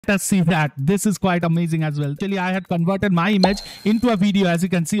Let's see that. This is quite amazing as well. Actually, I had converted my image into a video, as you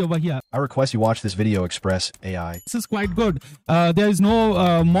can see over here. I request you watch this video express AI. This is quite good. There is no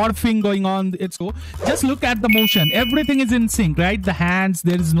morphing going on. It's so just look at the motion. Everything is in sync, right? The hands,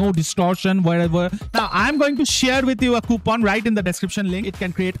 there is no distortion wherever. Now, I'm going to share with you a coupon right in the description link. It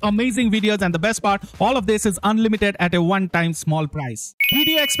can create amazing videos, and the best part, all of this is unlimited at a one-time small price.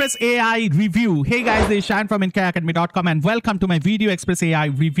 Video Express AI review. Hey guys, this is Shan from InKaiAcademy.com and welcome to my Video Express AI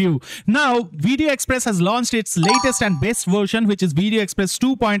review. Now, Video Express has launched its latest and best version, which is Video Express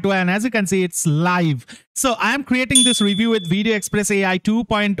 2.0, and as you can see, it's live. So I am creating this review with Video Express AI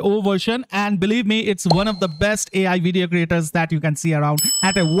 2.0 version, and believe me, it's one of the best AI video creators that you can see around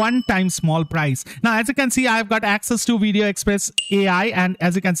at a one-time small price. Now, as you can see, I've got access to Video Express AI, and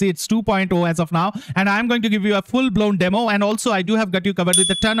as you can see, it's 2.0 as of now, and I'm going to give you a full-blown demo, and also I do have got you covered with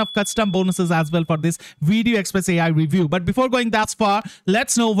a ton of custom bonuses as well for this Video Express AI review. But before going that far,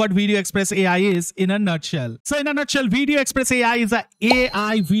 let's know what Video Express AI is in a nutshell. So in a nutshell, Video Express AI is an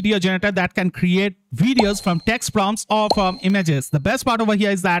AI video generator that can create videos from text prompts or from images. The best part over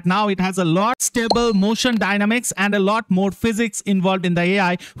here is that now it has a lot stable motion dynamics and a lot more physics involved in the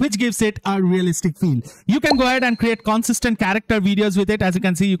AI, which gives it a realistic feel. You can go ahead and create consistent character videos with it. As you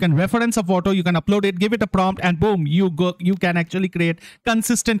can see, you can reference a photo, you can upload it, give it a prompt, and boom, you can actually create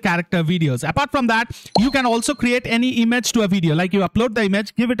consistent character videos. Apart from that, you can also create any image to a video. Like you upload the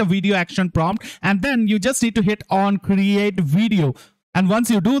image, give it a video action prompt, and then you just need to hit on create video. And once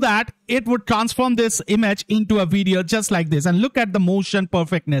you do that, it would transform this image into a video just like this. And look at the motion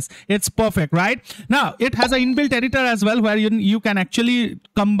perfectness. It's perfect, right? Now, it has an inbuilt editor as well, where you can actually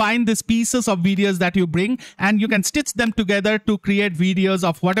combine these pieces of videos that you bring, and you can stitch them together to create videos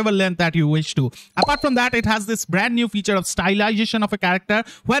of whatever length that you wish to. Apart from that, it has this brand new feature of stylization of a character,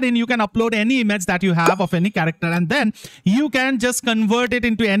 wherein you can upload any image that you have of any character, and then you can just convert it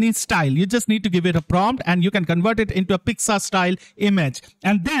into any style. You just need to give it a prompt, and you can convert it into a Pixar style image.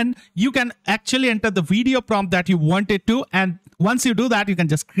 And then you can actually enter the video prompt that you want it to, and once you do that, you can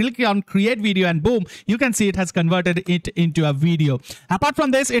just click on create video, and boom, you can see it has converted it into a video. Apart from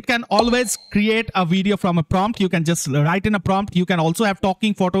this, it can always create a video from a prompt. You can just write in a prompt. You can also have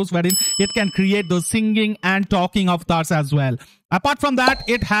talking photos, wherein it can create those singing and talking avatars as well. Apart from that,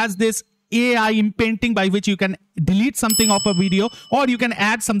 it has this AI Inpainting, by which you can delete something off a video, or you can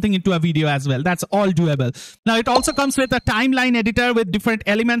add something into a video as well. That's all doable. Now, it also comes with a timeline editor with different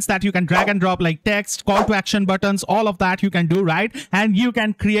elements that you can drag and drop, like text, call to action buttons, all of that you can do, right? And you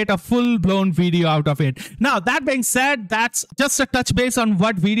can create a full-blown video out of it. Now, that being said, that's just a touch base on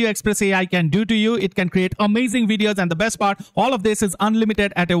what Video Express AI can do to you. It can create amazing videos, and the best part, all of this is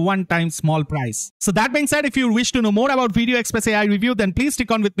unlimited at a one-time small price. So that being said, if you wish to know more about Video Express AI review, then please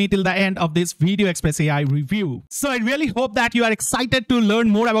stick on with me till the end of this Video Express AI review. So I really hope that you are excited to learn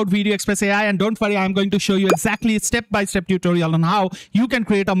more about Video Express AI, and don't worry, I'm going to show you exactly step-by-step tutorial on how you can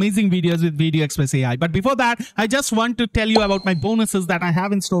create amazing videos with Video Express AI. But before that, I just want to tell you about my bonuses that I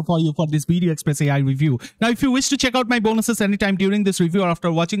have in store for you for this Video Express AI review. Now, if you wish to check out my bonuses anytime during this review or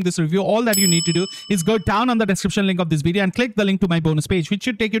after watching this review, all that you need to do is go down on the description link of this video and click the link to my bonus page, which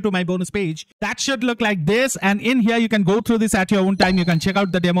should take you to my bonus page. That should look like this, and in here you can go through this at your own time. You can check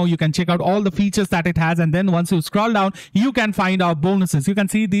out the demo, you can check out all the features that it has, and then once you scroll down, you can find our bonuses. You can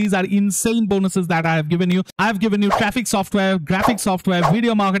see these are insane bonuses that I have given you. I've given you traffic software, graphic software,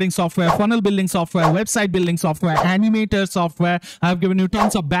 video marketing software, funnel building software, website building software, animator software. I've given you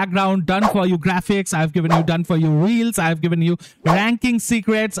tons of background, done for you graphics. I've given you done for you reels. I've given you ranking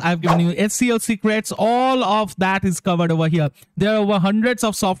secrets. I've given you SEO secrets. All of that is covered over here. There are over hundreds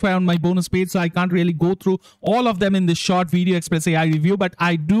of software on my bonus page, so I can't really go through all of them in this short Video Express AI review, but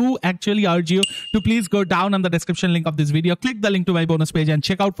I do actually urge you to please go down on the description link of this video, click the link to my bonus page, and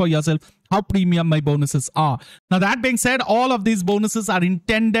check out for yourself how premium my bonuses are. Now, that being said, all of these bonuses are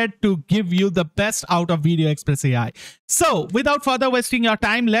intended to give you the best out of Video Express AI. So without further wasting your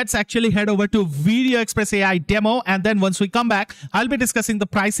time, let's actually head over to Video Express AI demo, and then once we come back, I'll be discussing the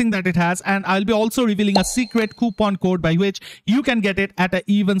pricing that it has, and I'll be also revealing a secret coupon code by which you can get it at an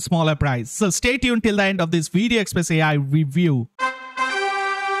even smaller price. So stay tuned till the end of this Video Express AI review.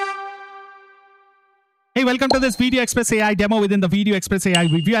 Hey, welcome to this Video Express AI demo within the Video Express AI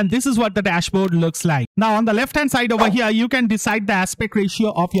review, and this is what the dashboard looks like. Now, on the left-hand side over here, you can decide the aspect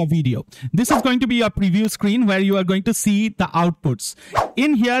ratio of your video. This is going to be your preview screen where you are going to see the outputs.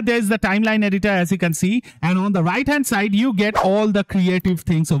 In here, there's the timeline editor, as you can see, and on the right-hand side, you get all the creative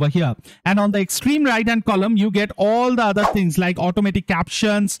things over here. And on the extreme right-hand column, you get all the other things like automatic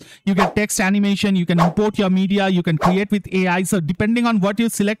captions, you get text animation, you can import your media, you can create with AI. So depending on what you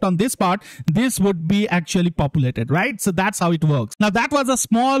select on this part, this would be actually populated, right? So that's how it works. Now that was a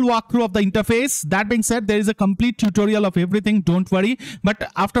small walkthrough of the interface. That being said, there is a complete tutorial of everything, don't worry. But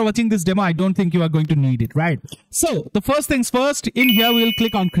after watching this demo, I don't think you are going to need it, right? So the first things first, in here we'll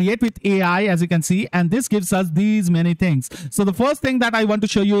click on create with AI, as you can see, and this gives us these many things. So the first thing that I want to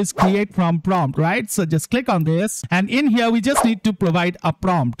show you is create from prompt, right? So just click on this, and in here we just need to provide a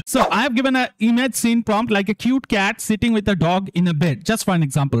prompt. So I have given an image scene prompt like a cute cat sitting with a dog in a bed, just for an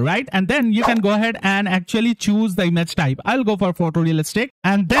example, right? And then you can go ahead and actually choose the image type. I'll go for photorealistic,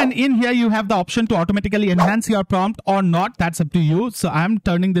 and then in here you have the option to automatically enhance your prompt or not. That's up to you. So I'm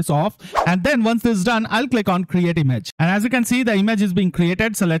turning this off, and then once this is done, I'll click on create image, and as you can see, the image is being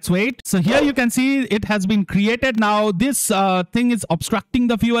created. So let's wait. So here you can see it has been created. Now this thing is obstructing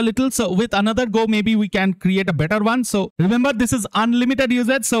the view a little, so with another go maybe we can create a better one. So remember, this is unlimited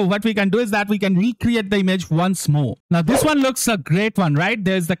usage, so what we can do is that we can recreate the image once more. Now this one looks a great one, right?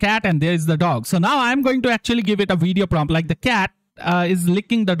 There's the cat and there's the dog. So now I'm going to actually give it a video prompt like the cat is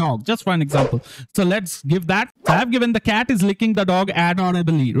licking the dog, just for an example. So let's give that. So I've given the cat is licking the dog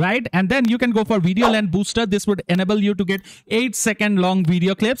audibly, right? And then you can go for video length booster. This would enable you to get 8-second long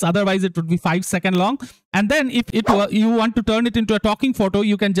video clips. Otherwise it would be 5-second long. And then if you want to turn it into a talking photo,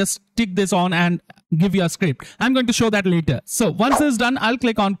 you can just stick this on and give you a script. I'm going to show that later. So once this is done, I'll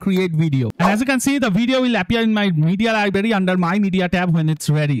click on create video. And as you can see, the video will appear in my media library under my media tab when it's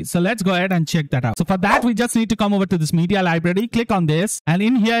ready. So let's go ahead and check that out. So for that, we just need to come over to this media library, click on this. And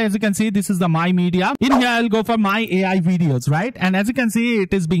in here, as you can see, this is the my media. In here, I'll go for my AI videos, right? And as you can see,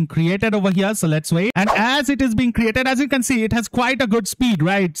 it is being created over here. So let's wait. And as it is being created, as you can see, it has quite a good speed,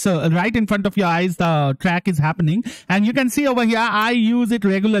 right? So right in front of your eyes, the track is happening. And you can see over here, I use it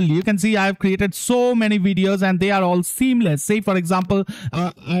regularly. You can see I've created so many videos and they are all seamless. Say for example,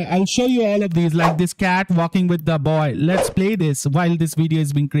 I'll show you all of these, like this cat walking with the boy. Let's play this while this video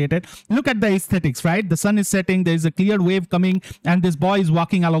is being created. Look at the aesthetics, right? The sun is setting, there is a clear wave coming, and this boy is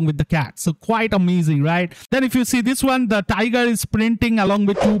walking along with the cat. So quite amazing, right? Then if you see this one, the tiger is sprinting along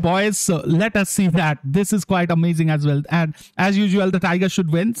with two boys. So let us see that. This is quite amazing as well. And as usual, the tiger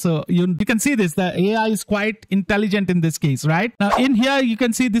should win. So you can see this, the AI is quite intelligent in this case, right? Now in here, you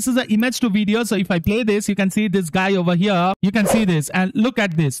can see this is an image to video. So if I play this, you can see this guy over here. You can see this and look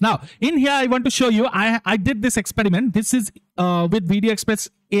at this. Now in here, I want to show you, I did this experiment. This is with videoexpressai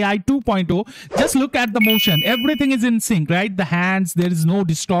 2.0. Just look at the motion. Everything is in sync, right? The hands, there is no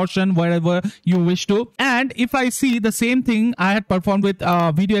distortion wherever you wish to. And if I see the same thing I had performed with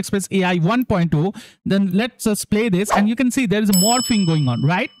videoexpressai 1.0, then let's just play this and you can see there is a morphing going on,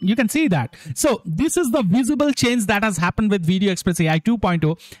 right? You can see that. So this is the visible change that has happened with videoexpressai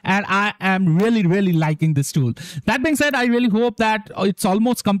 2.0, and I am really liking this tool. That being said, I really hope that it's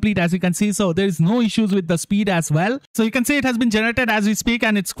almost complete, as you can see. So there is no issues with the speed as well. So you can see it has been generated as we speak,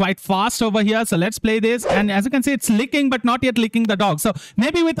 and it's quite fast over here. So let's play this, and as you can see, it's licking but not yet licking the dog. So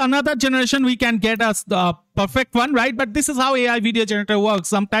maybe with another generation we can get us the perfect one, right? But this is how AI video generator works.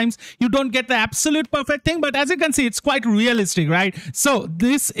 Sometimes you don't get the absolute perfect thing, but as you can see, it's quite realistic, right? So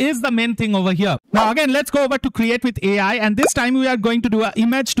this is the main thing over here. Now again, let's go over to create with AI, and this time we are going to do an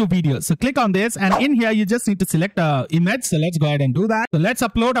image to video. So click on this, and in here you just need to select a image. So let's go ahead and do that. So let's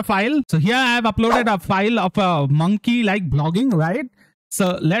upload a file. So here I have uploaded a file of a monkey like blogging, right?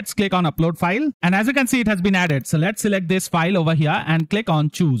 So let's click on upload file, and as you can see, it has been added. So let's select this file over here and click on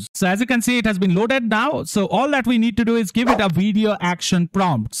choose. So as you can see, it has been loaded now. So all that we need to do is give it a video action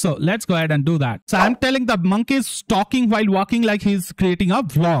prompt. So let's go ahead and do that. So I'm telling the monkey is talking while walking like he's creating a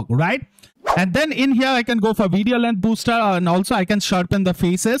vlog, right? And then in here, I can go for video length booster, and also I can sharpen the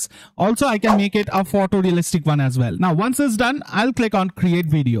faces. Also, I can make it a photorealistic one as well. Now, once it's done, I'll click on create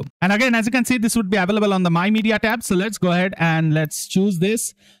video. And again, as you can see, this would be available on the My Media tab. So let's go ahead and let's choose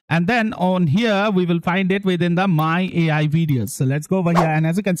this. And then on here, we will find it within the My AI videos. So let's go over here. And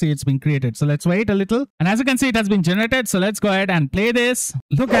as you can see, it's been created. So let's wait a little. And as you can see, it has been generated. So let's go ahead and play this.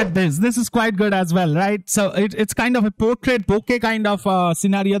 Look at this. This is quite good as well, right? So it's kind of a portrait bokeh kind of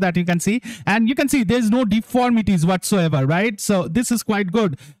scenario that you can see. And you can see there's no deformities whatsoever, right? So this is quite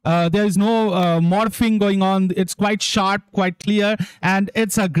good. There is no morphing going on. It's quite sharp, quite clear, and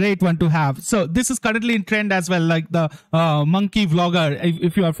it's a great one to have. So this is currently in trend as well, like the monkey vlogger.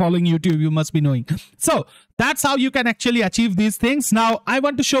 If you are following YouTube, you must be knowing. So that's how you can actually achieve these things. Now, I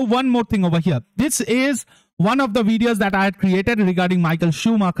want to show one more thing over here. This is one of the videos that I had created regarding Michael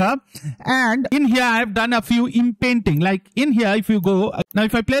Schumacher. And in here, I have done a few Inpainting. Like in here, if you go, now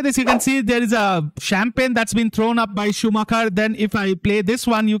if I play this, you can see there is a champagne that's been thrown up by Schumacher. Then if I play this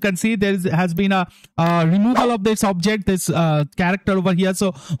one, you can see has been a removal of this object, this character over here.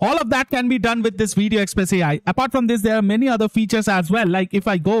 So all of that can be done with this videoexpressai. Apart from this, there are many other features as well. Like if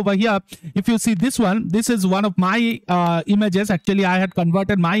I go over here, if you see this one, this is one of my images. Actually, I had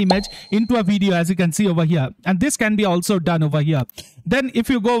converted my image into a video, as you can see over here. And this can be also done over here. Then if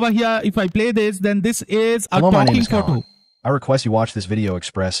you go over here, if I play this, then this is a talking photo. I request you watch this Video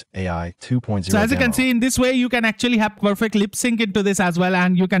Express AI 2.0 So as you demo. can see, in this way, you can actually have perfect lip sync into this as well.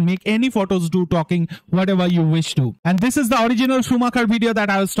 And you can make any photos do talking, whatever you wish to. And this is the original Schumacher video that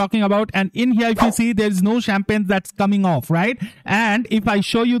I was talking about. And in here, if you see, there is no champagne that's coming off, right? And if I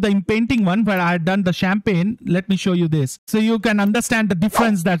show you the Inpainting one where I had done the champagne, let me show you this. So you can understand the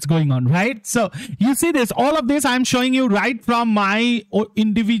difference that's going on, right? So you see this, all of this I'm showing you right from my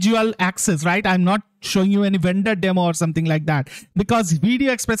individual access, right? I'm not showing you any vendor demo or something like that, because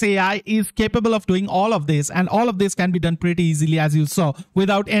videoexpressai is capable of doing all of this, and all of this can be done pretty easily, as you saw,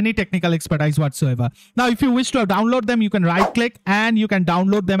 without any technical expertise whatsoever. Now if you wish to download them, you can right click and you can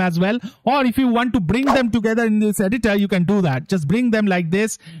download them as well, or if you want to bring them together in this editor, you can do that. Just bring them like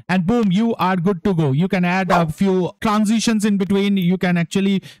this and boom, you are good to go. You can add a few transitions in between, you can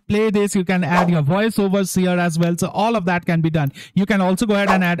actually play this, you can add your voiceovers here as well. So all of that can be done. You can also go ahead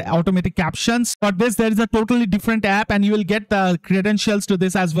and add automatic captions. For this, there is a totally different app, and you will get the credentials to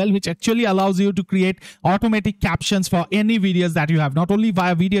this as well, which actually allows you to create automatic captions for any videos that you have, not only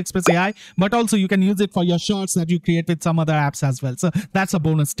via videoexpressai, but also you can use it for your shorts that you create with some other apps as well. So that's a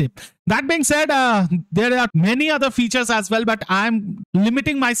bonus tip. That being said, there are many other features as well, but I'm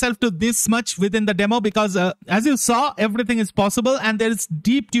limiting myself to this much within the demo because as you saw, everything is possible and there is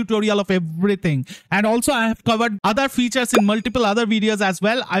deep tutorial of everything. And also I have covered other features in multiple other videos as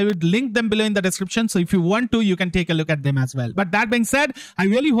well. I would link them below in the description. So if you want to, you can take a look at them as well. But that being said, I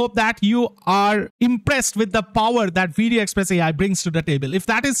really hope that you are impressed with the power that videoexpressai brings to the table. If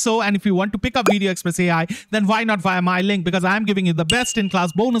that is so, and if you want to pick up videoexpressai, then why not via my link, because I'm giving you the best in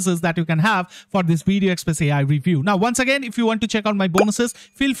class bonuses that you can have for this videoexpressai review. Now, once again, if you want to check out my bonuses,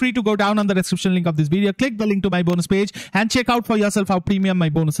 feel free to go down on the description link of this video, click the link to my bonus page and check out for yourself how premium my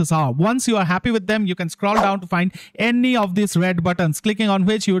bonuses are. Once you are happy with them, you can scroll down to find any of these red buttons, clicking on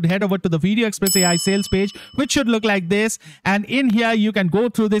which you would head over to the videoexpressai sales page, which should look like this. And in here, you can go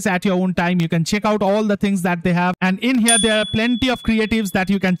through this at your own time. You can check out all the things that they have. And in here, there are plenty of creatives that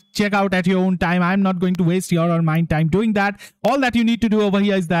you can check out at your own time. I'm not going to waste your or mine time doing that. All that you need to do over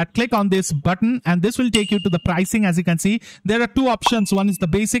here is that click on this button and this will take you to the pricing. As you can see, there are two options. One is the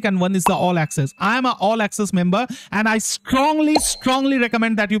basic and one is the all access. I am an all access member and I strongly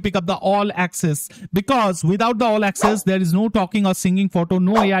recommend that you pick up the all access, because without the all access, there is no talking or singing photo,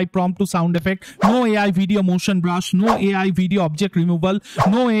 no AI prompt to sound effect, no AI video motion brush, no AI video object removal,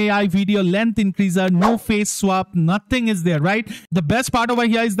 no AI video length increaser, no face swap, nothing is there, right? The best part over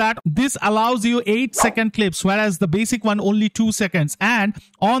here is that this allows you 8-second clips, whereas the basic one only 2 seconds. And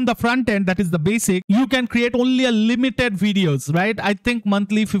on the front end, that is the basic, you can create only a limited videos, right? I think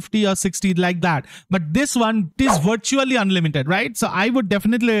monthly 50 or 60 like that. But this one is virtually unlimited, right? So I would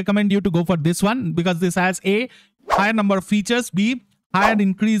definitely recommend you to go for this one, because this has A, higher number of features, B, higher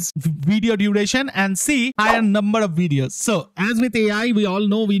increased video duration, and C, higher number of videos. So as with AI, we all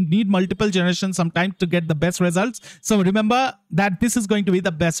know we need multiple generations sometimes to get the best results. So remember that this is going to be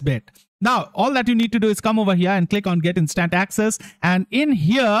the best bet. Now, all that you need to do is come over here and click on get instant access. And in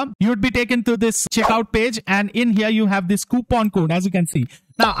here, you would be taken to this checkout page. And in here, you have this coupon code, as you can see.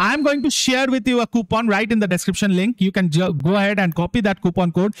 Now, I'm going to share with you a coupon right in the description link. You can go ahead and copy that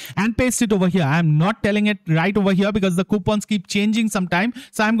coupon code and paste it over here. I'm not telling it right over here because the coupons keep changing sometime.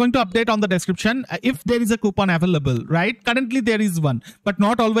 So I'm going to update on the description if there is a coupon available, right? Currently, there is one, but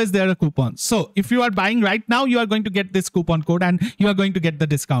not always there are coupons. So if you are buying right now, you are going to get this coupon code and you are going to get the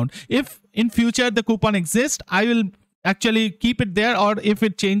discount. If in future the coupon exists, I will actually keep it there, or if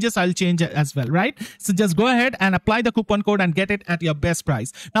it changes, I'll change it as well, right? So just go ahead and apply the coupon code and get it at your best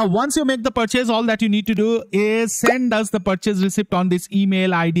price. Now, once you make the purchase, all that you need to do is send us the purchase receipt on this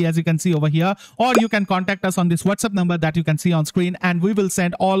email ID, as you can see over here, or you can contact us on this WhatsApp number that you can see on screen, and we will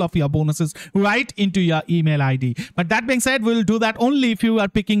send all of your bonuses right into your email ID. But that being said, we'll do that only if you are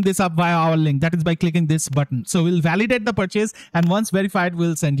picking this up via our link, that is by clicking this button. So we'll validate the purchase, and once verified,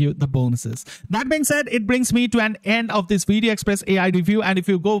 we'll send you the bonuses. That being said, it brings me to an end of this videoexpressai review. And if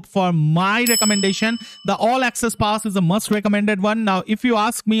you go for my recommendation, the all access pass is a must recommended one. Now, if you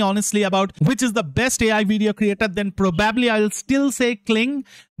ask me honestly about which is the best AI video creator, then probably I'll still say Kling.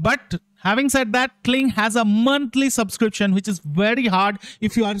 But Having said that, Kling has a monthly subscription, which is very hard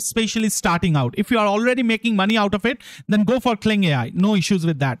if you are especially starting out. If you are already making money out of it, then go for Kling AI. No issues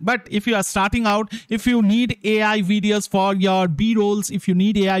with that. But if you are starting out, if you need AI videos for your B-rolls, if you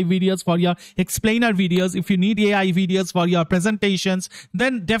need AI videos for your explainer videos, if you need AI videos for your presentations,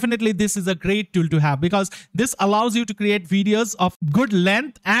 then definitely this is a great tool to have, because this allows you to create videos of good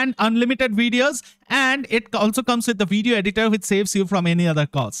length and unlimited videos. And it also comes with the video editor, which saves you from any other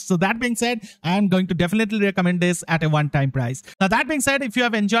cost. So that being said, I am going to definitely recommend this at a one-time price. Now, that being said, if you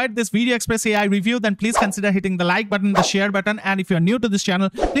have enjoyed this Video Express AI review, then please consider hitting the like button, the share button. And if you're new to this channel,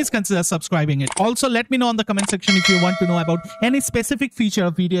 please consider subscribing it. Also, let me know in the comment section if you want to know about any specific feature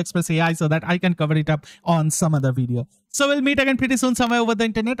of Video Express AI so that I can cover it up on some other video. So we'll meet again pretty soon somewhere over the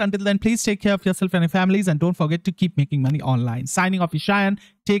internet. Until then, please take care of yourself and your families. And don't forget to keep making money online. Signing off, Ishayan.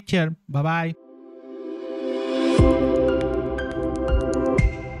 Take care. Bye-bye.